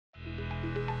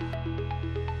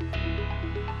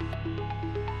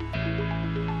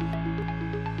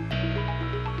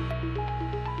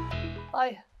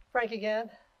Hi, Frank again.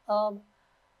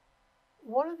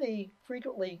 One of the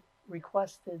frequently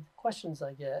requested questions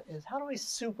I get is how do I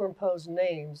superimpose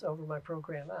names over my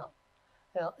program out?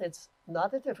 Now, it's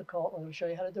not that difficult. I'm going to show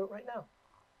you how to do it right now.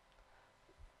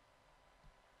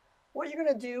 What you're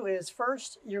going to do is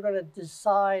first you're going to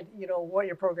decide, what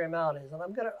your program out is. And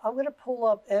I'm going to pull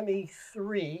up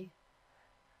ME3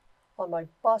 on my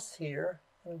bus here.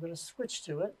 And I'm going to switch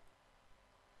to it.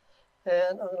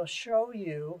 And I'm going to show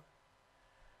you,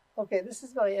 okay, this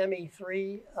is my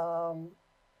ME3.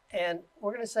 And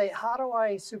we're going to say, how do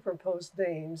I superimpose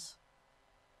names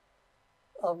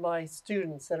of my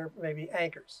students that are maybe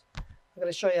anchors? I'm going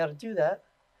to show you how to do that.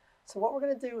 So what we're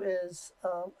going to do is,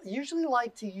 I usually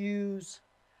like to use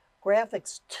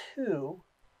graphics 2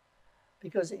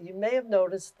 because you may have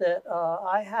noticed that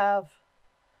I have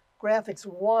graphics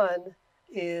 1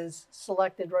 is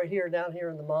selected right here, down here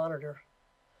in the monitor.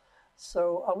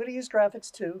 So I'm going to use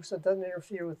graphics 2 so it doesn't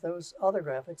interfere with those other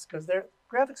graphics, because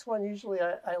graphics 1 usually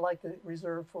I like to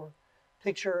reserve for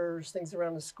pictures, things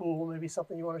around the school, maybe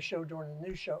something you want to show during the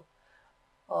news show.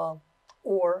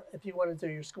 Or if you want to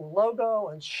do your school logo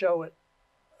and show it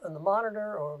on the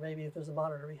monitor, or maybe if there's a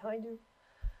monitor behind you.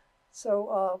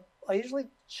 So I usually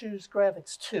choose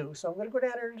graphics 2. So I'm going to go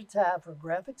down here to the tab for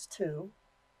graphics 2,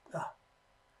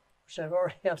 which I've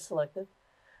already have selected.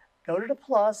 Go to the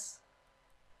plus.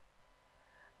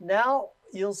 Now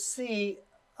you'll see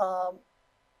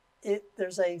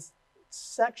there's a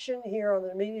section here on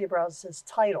the media browser that says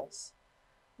titles.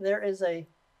 There is a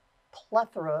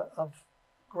plethora of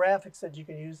graphics that you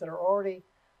can use that are already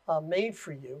made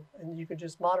for you, and you can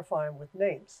just modify them with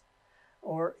names,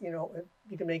 or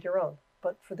you can make your own.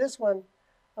 But for this one,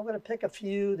 I'm going to pick a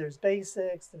few. There's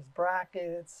basics, there's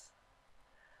brackets.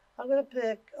 I'm going to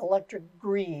pick electric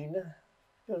green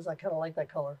because I kind of like that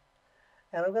color.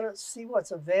 And I'm going to see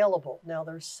what's available. Now,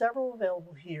 there's several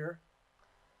available here.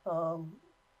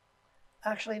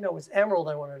 Actually, no, it's emerald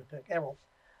I wanted to pick, emerald,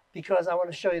 because I want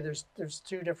to show you there's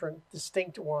two different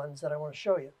distinct ones that I want to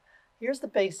show you. Here's the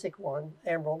basic one,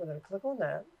 emerald. I'm going to click on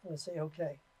that. I'm going to say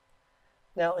OK.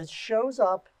 Now, it shows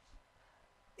up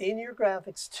in your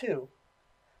graphics 2.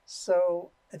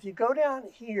 So if you go down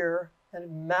here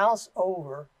and mouse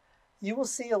over, you will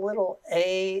see a little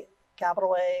A,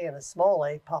 capital A, and a small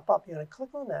a pop up. You're going to click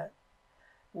on that.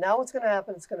 Now what's going to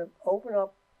happen, it's going to open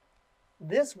up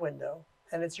this window,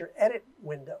 and it's your edit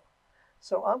window.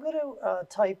 So I'm going to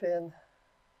type in,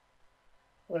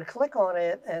 I'm going to click on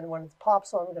it, and when it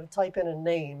pops on, I'm going to type in a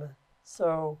name.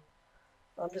 So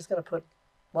I'm just going to put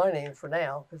my name for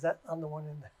now, because I'm the one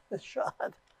in the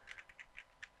shot.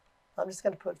 I'm just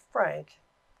going to put Frank,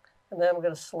 and then I'm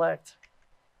going to select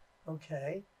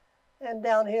OK. And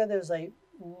down here, there's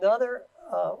another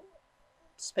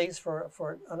space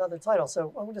for another title. So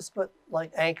I'm going to just put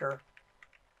like anchor.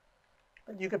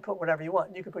 But you can put whatever you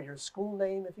want. You can put your school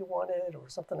name if you wanted, or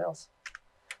something else.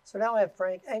 So now I have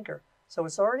Frank Anchor. So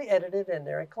it's already edited in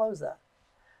there. I close that.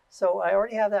 So I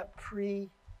already have that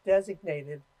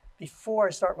pre-designated before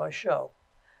I start my show.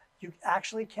 You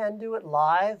actually can do it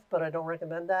live, but I don't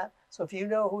recommend that. So if you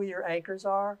know who your anchors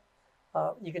are,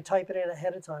 you can type it in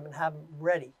ahead of time and have them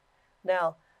ready.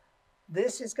 Now,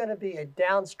 this is going to be a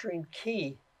downstream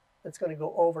key that's going to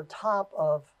go over top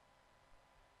of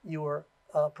your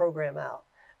program out.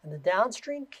 And the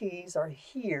downstream keys are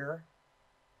here.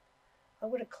 I'm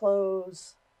going to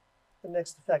close the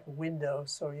mixed effect window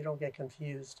so you don't get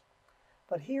confused.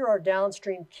 But here are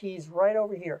downstream keys right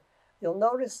over here. You'll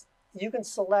notice you can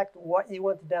select what you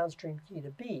want the downstream key to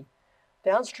be.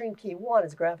 Downstream key 1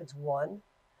 is graphics 1.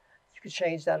 You can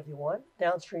change that if you want.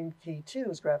 Downstream key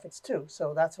 2 is graphics 2.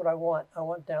 So that's what I want. I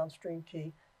want downstream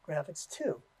key graphics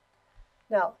 2.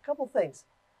 Now, a couple things.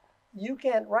 You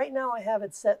can, right now I have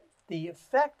it set, the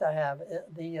effect I have,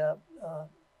 the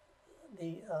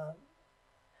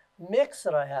mix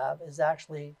that I have is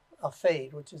actually a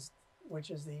fade, which is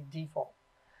the default.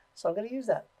 So I'm going to use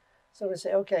that. So I'm going to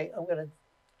say, OK, I'm going to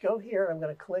go here. I'm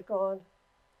going to click on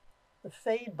the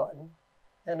fade button.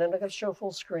 And then I'm going to show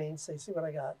full screen. So you see what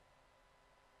I got.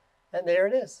 And there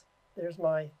it is. There's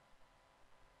my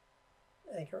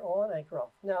anchor on, anchor off.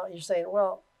 Now you're saying,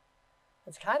 well,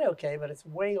 it's kind of OK, but it's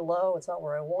way low. It's not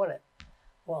where I want it.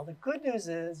 Well, the good news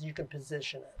is you can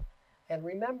position it. And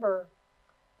remember,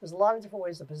 there's a lot of different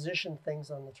ways to position things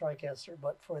on the Tricaster.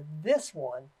 But for this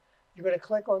one, you're going to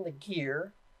click on the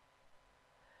gear.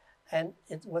 And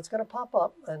what's going to pop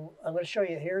up, and I'm going to show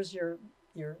you, here's your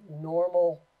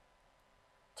normal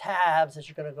tabs that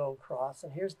you're going to go across.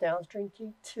 And here's downstream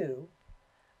key 2.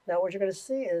 Now what you're going to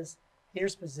see is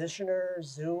here's positioner,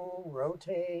 zoom,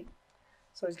 rotate.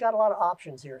 So he's got a lot of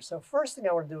options here. So first thing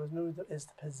I want to do is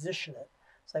to position it.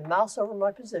 So I mouse over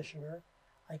my positioner,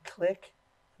 I click,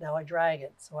 now I drag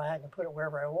it so I can put it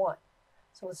wherever I want.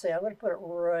 So let's say I'm going to put it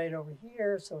right over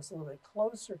here so it's a little bit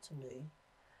closer to me.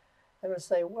 I'm going to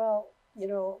say, well, you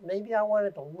know, maybe I want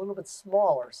it a little bit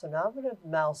smaller. So now I'm going to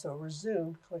mouse over,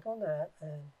 zoom, click on that,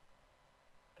 and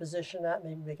position that,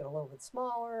 maybe make it a little bit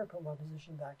smaller, put my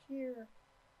position back here.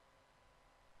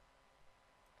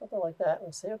 Something like that,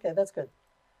 and say, okay, that's good.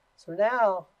 So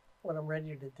now, when I'm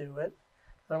ready to do it,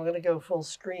 I'm going to go full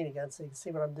screen again so you can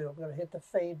see what I'm doing. I'm going to hit the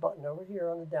fade button over here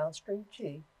on the downstream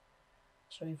key,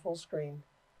 show you full screen,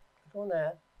 click on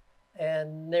that,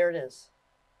 and there it is.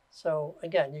 So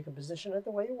again, you can position it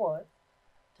the way you want,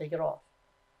 take it off.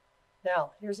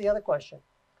 Now, here's the other question.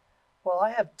 Well,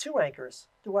 I have two anchors.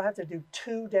 Do I have to do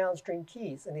two downstream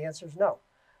keys? And the answer is no.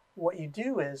 What you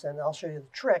do is, and I'll show you the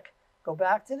trick, go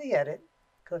back to the edit,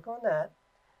 click on that.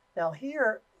 Now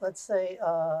here, let's say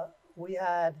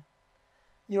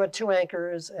you had two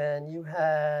anchors and you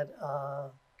had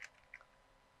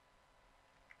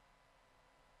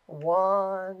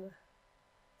Juan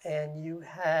and you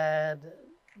had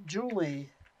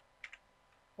Julie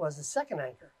was the second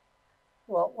anchor.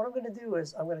 Well, what I'm going to do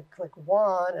is I'm going to click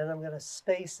Juan and I'm going to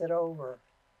space it over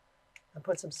and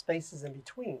put some spaces in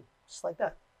between, just like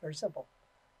that. Very simple.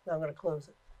 Now I'm going to close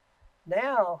it.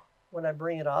 Now, when I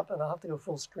bring it up, and I'll have to go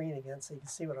full screen again so you can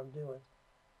see what I'm doing.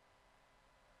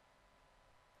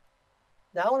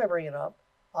 Now when I bring it up,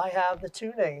 I have the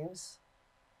two names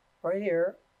right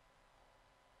here,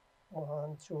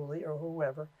 Juan, Julie, or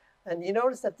whoever. And you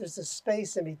notice that there's a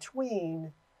space in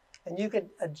between, and you can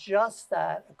adjust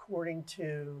that according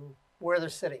to where they're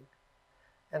sitting.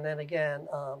 And then again,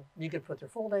 you could put their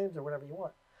full names or whatever you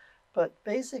want. But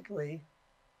basically,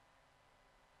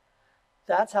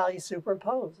 that's how you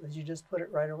superimpose, is you just put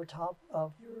it right over top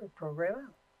of your program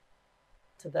out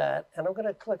to that. And I'm going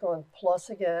to click on plus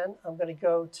again. I'm going to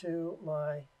go to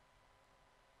my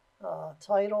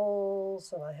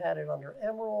titles, and I had it under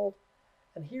Emerald.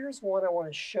 And here's one I want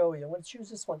to show you. I'm going to choose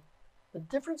this one. The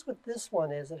difference with this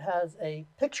one is it has a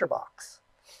picture box.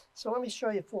 So let me show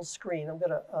you full screen. I'm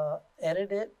going to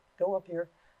edit it, go up here.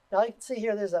 Now you can see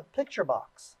here there's a picture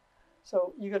box.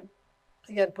 So you could,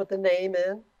 again, put the name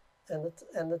in,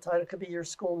 and the title could be your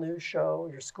school news show,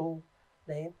 your school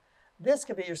name. This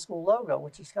could be your school logo,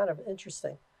 which is kind of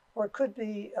interesting. Or it could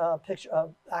be a picture,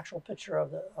 actual picture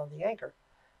of the anchor.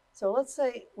 So let's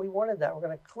say we wanted that. We're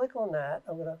going to click on that.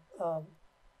 I'm going to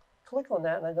click on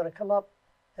that, and I'm going to come up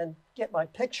and get my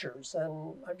pictures.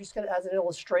 And I'm just going to, as an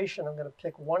illustration, I'm going to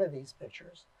pick one of these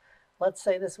pictures. Let's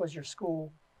say this was your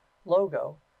school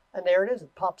logo. And there it is.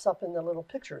 It pops up in the little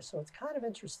picture. So it's kind of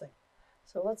interesting.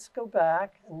 So let's go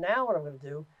back. And now what I'm going to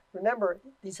do, remember,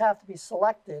 these have to be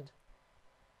selected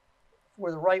for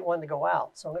the right one to go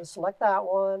out. So I'm going to select that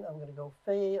one. I'm going to go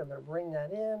fade. I'm going to bring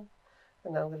that in.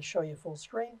 And then I'm going to show you full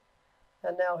screen.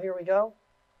 And now here we go.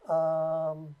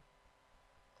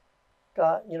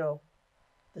 Got, you know,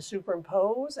 the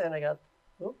superimpose, and I got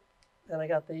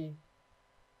the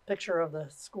picture of the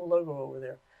school logo over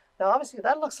there. Now, obviously,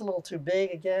 that looks a little too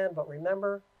big again, but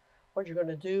remember what you're going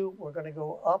to do. We're going to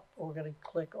go up. We're going to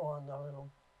click on the little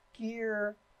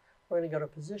gear. We're going to go to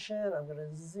position. I'm going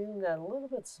to zoom that a little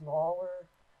bit smaller,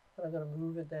 and I'm going to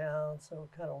move it down so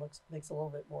it kind of makes a little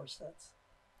bit more sense.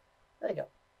 There you go.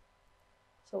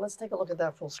 So let's take a look at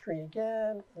that full screen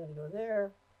again. I'm going to go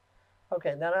there.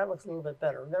 Okay, now that looks a little bit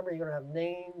better. Remember, you're going to have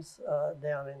names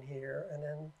down in here, and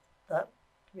then that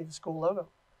could be the school logo.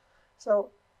 So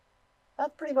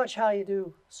that's pretty much how you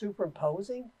do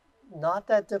superimposing. Not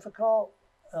that difficult,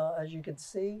 as you can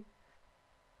see.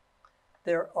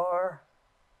 There are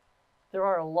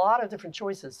a lot of different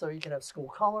choices. So you can have school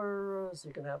colors,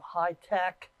 you can have high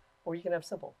tech, or you can have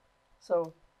simple.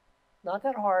 So not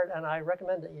that hard, and I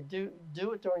recommend that you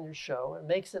do it during your show. It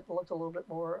makes it look a little bit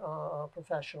more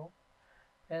professional.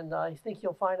 And I think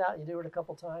you'll find out, you do it a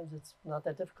couple times, it's not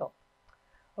that difficult.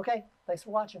 Okay, thanks for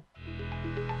watching.